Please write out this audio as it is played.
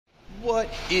What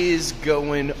is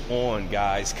going on,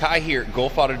 guys? Kai here at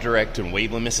Gulf Auto Direct in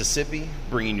Waveland, Mississippi,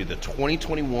 bringing you the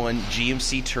 2021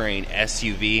 GMC Terrain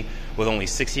SUV with only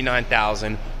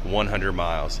 69,100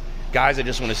 miles. Guys, I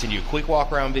just want to send you a quick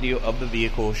walk around video of the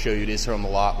vehicle, show you it is here on the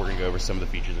lot. We're going to go over some of the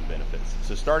features and benefits.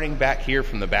 So starting back here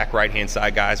from the back right hand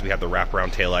side, guys, we have the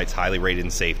wraparound taillights, highly rated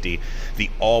in safety, the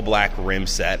all black rim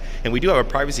set, and we do have a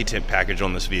privacy tint package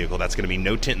on this vehicle. That's going to be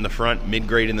no tint in the front,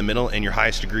 mid-grade in the middle, and your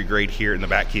highest degree grade here in the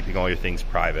back, keeping all your things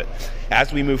private.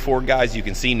 As we move forward, guys, you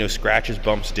can see no scratches,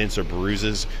 bumps, dents, or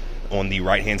bruises. On the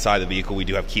right hand side of the vehicle, we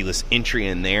do have keyless entry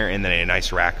in there, and then a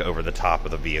nice rack over the top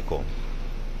of the vehicle.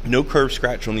 No curb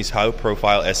scratch on these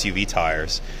high-profile SUV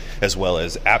tires, as well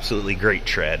as absolutely great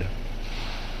tread.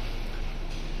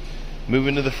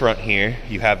 Moving to the front here,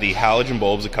 you have the halogen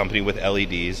bulbs accompanied with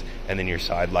LEDs, and then your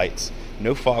side lights.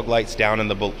 No fog lights down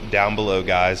below,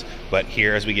 guys, but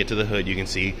here as we get to the hood, you can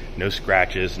see no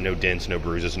scratches, no dents, no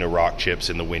bruises, no rock chips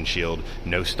in the windshield,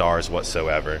 no stars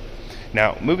whatsoever.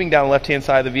 Now, moving down the left-hand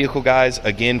side of the vehicle, guys,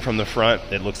 again from the front,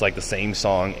 it looks like the same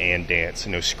song and dance.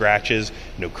 No scratches,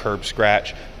 no curb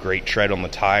scratch, great tread on the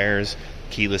tires,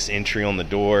 keyless entry on the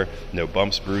door, no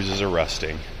bumps, bruises, or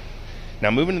rusting.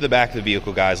 Now, moving to the back of the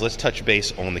vehicle, guys, let's touch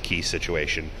base on the key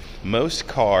situation. Most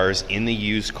cars in the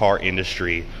used car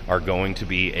industry are going to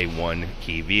be a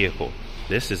one-key vehicle.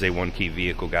 This is a one-key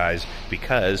vehicle, guys,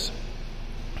 because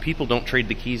people don't trade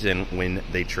the keys in when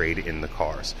they trade in the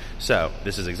cars. So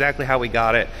this is exactly how we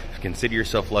got it. Consider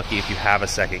yourself lucky if you have a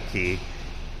second key.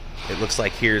 It looks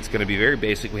like here it's going to be very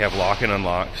basic. We have lock and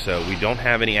unlock, so we don't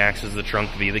have any access to the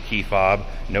trunk via the key fob,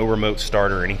 no remote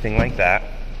start or anything like that.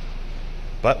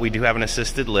 But we do have an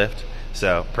assisted lift,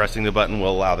 so pressing the button will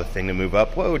allow the thing to move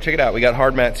up. Whoa, check it out. We got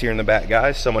hard mats here in the back,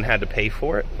 guys. Someone had to pay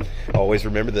for it. Always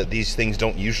remember that these things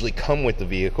don't usually come with the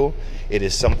vehicle. It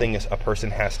is something a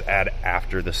person has to add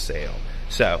after the sale.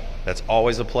 So that's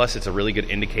always a plus. It's a really good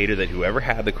indicator that whoever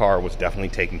had the car was definitely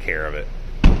taking care of it.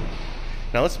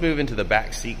 Now let's move into the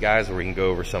back seat, guys, where we can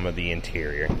go over some of the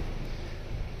interior.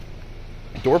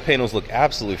 Door panels look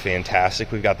absolutely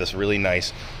fantastic. We've got this really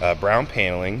nice brown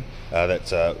paneling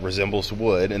that resembles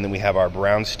wood, and then we have our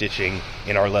brown stitching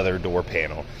in our leather door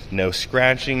panel. No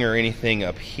scratching or anything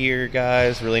up here,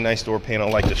 guys. Really nice door panel.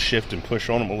 I like to shift and push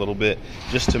on them a little bit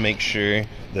just to make sure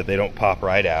that they don't pop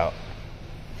right out.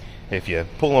 If you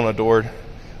pull on a door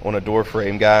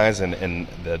frame, guys, and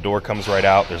the door comes right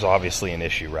out, there's obviously an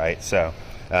issue, right? So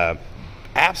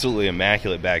absolutely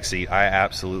immaculate back seat. I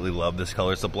absolutely love this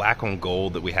color. It's the black on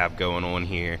gold that we have going on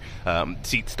here.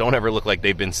 Seats don't ever look like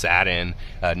they've been sat in.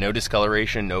 No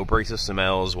discoloration, no breaks or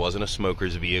smells. Wasn't a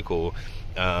smoker's vehicle.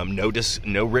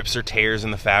 No rips or tears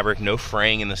in the fabric, no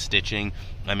fraying in the stitching.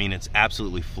 I mean, it's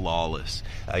absolutely flawless.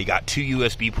 You got two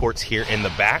USB ports here in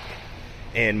the back.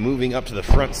 And moving up to the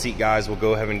front seat, guys, we'll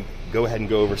go ahead and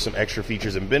go over some extra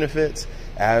features and benefits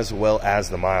as well as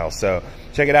the miles. So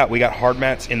check it out. We got hard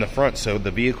mats in the front, so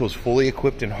the vehicle is fully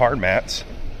equipped in hard mats.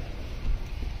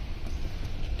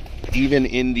 Even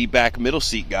in the back middle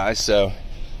seat, guys, so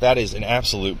that is an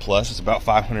absolute plus. It's about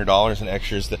 $500 in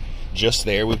extras just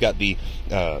there. We've got the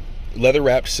leather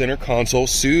wrapped center console,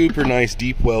 super nice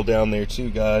deep well down there too,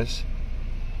 guys.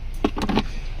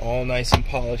 All nice and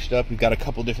polished up. We've got a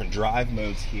couple different drive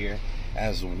modes here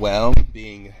as well,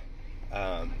 being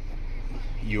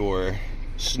your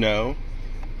snow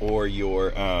or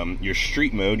your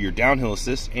street mode, your downhill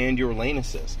assist, and your lane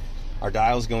assist. Our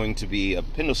dial is going to be a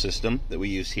Pendle system that we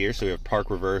use here, so we have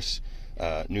park, reverse,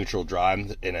 neutral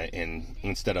drive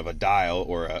instead of a dial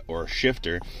or a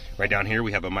shifter. Right down here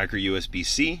we have a micro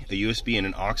USB-C, a USB, and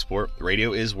an aux port. The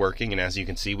radio is working, and as you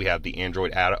can see, we have the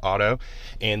Android Auto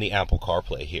and the Apple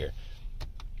CarPlay here.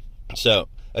 So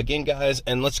again, guys,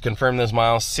 and let's confirm those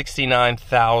miles: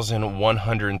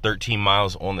 69,113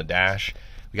 miles on the dash.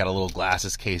 We got a little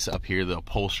glasses case up here. The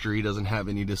upholstery doesn't have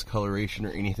any discoloration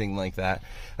or anything like that.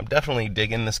 I'm definitely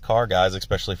digging this car, guys,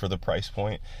 especially for the price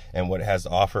point and what it has to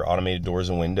offer. Automated doors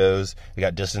and windows. We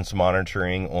got distance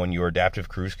monitoring on your adaptive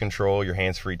cruise control, your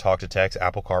hands-free talk to text,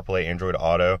 Apple CarPlay, Android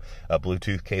Auto,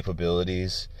 Bluetooth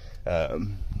capabilities.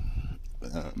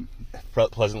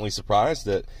 Pleasantly surprised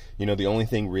that, you know, the only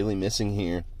thing really missing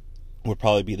here would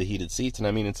probably be the heated seats. And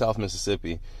I mean, in South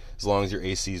Mississippi, as long as your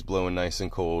AC is blowing nice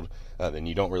and cold, then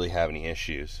you don't really have any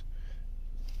issues.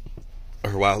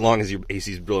 Or well, as long as your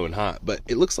AC is blowing hot. But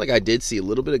it looks like I did see a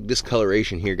little bit of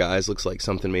discoloration here, guys. Looks like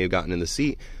something may have gotten in the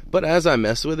seat. But as I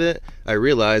mess with it, I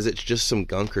realize it's just some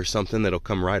gunk or something that'll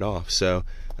come right off. So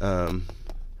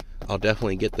I'll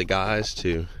definitely get the guys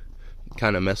to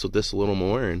kind of mess with this a little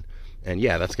more and And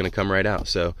yeah, that's going to come right out.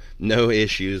 So no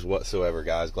issues whatsoever,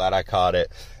 guys. Glad I caught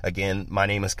it. Again, my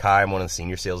name is Kai. I'm one of the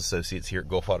senior sales associates here at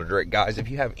Gulf Auto Direct. Guys, if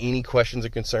you have any questions or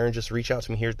concerns, just reach out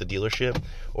to me here at the dealership,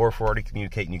 or if we're already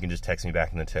communicating, you can just text me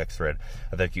back in the text thread.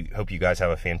 I hope you guys have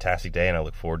a fantastic day, and I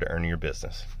look forward to earning your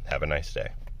business. Have a nice day.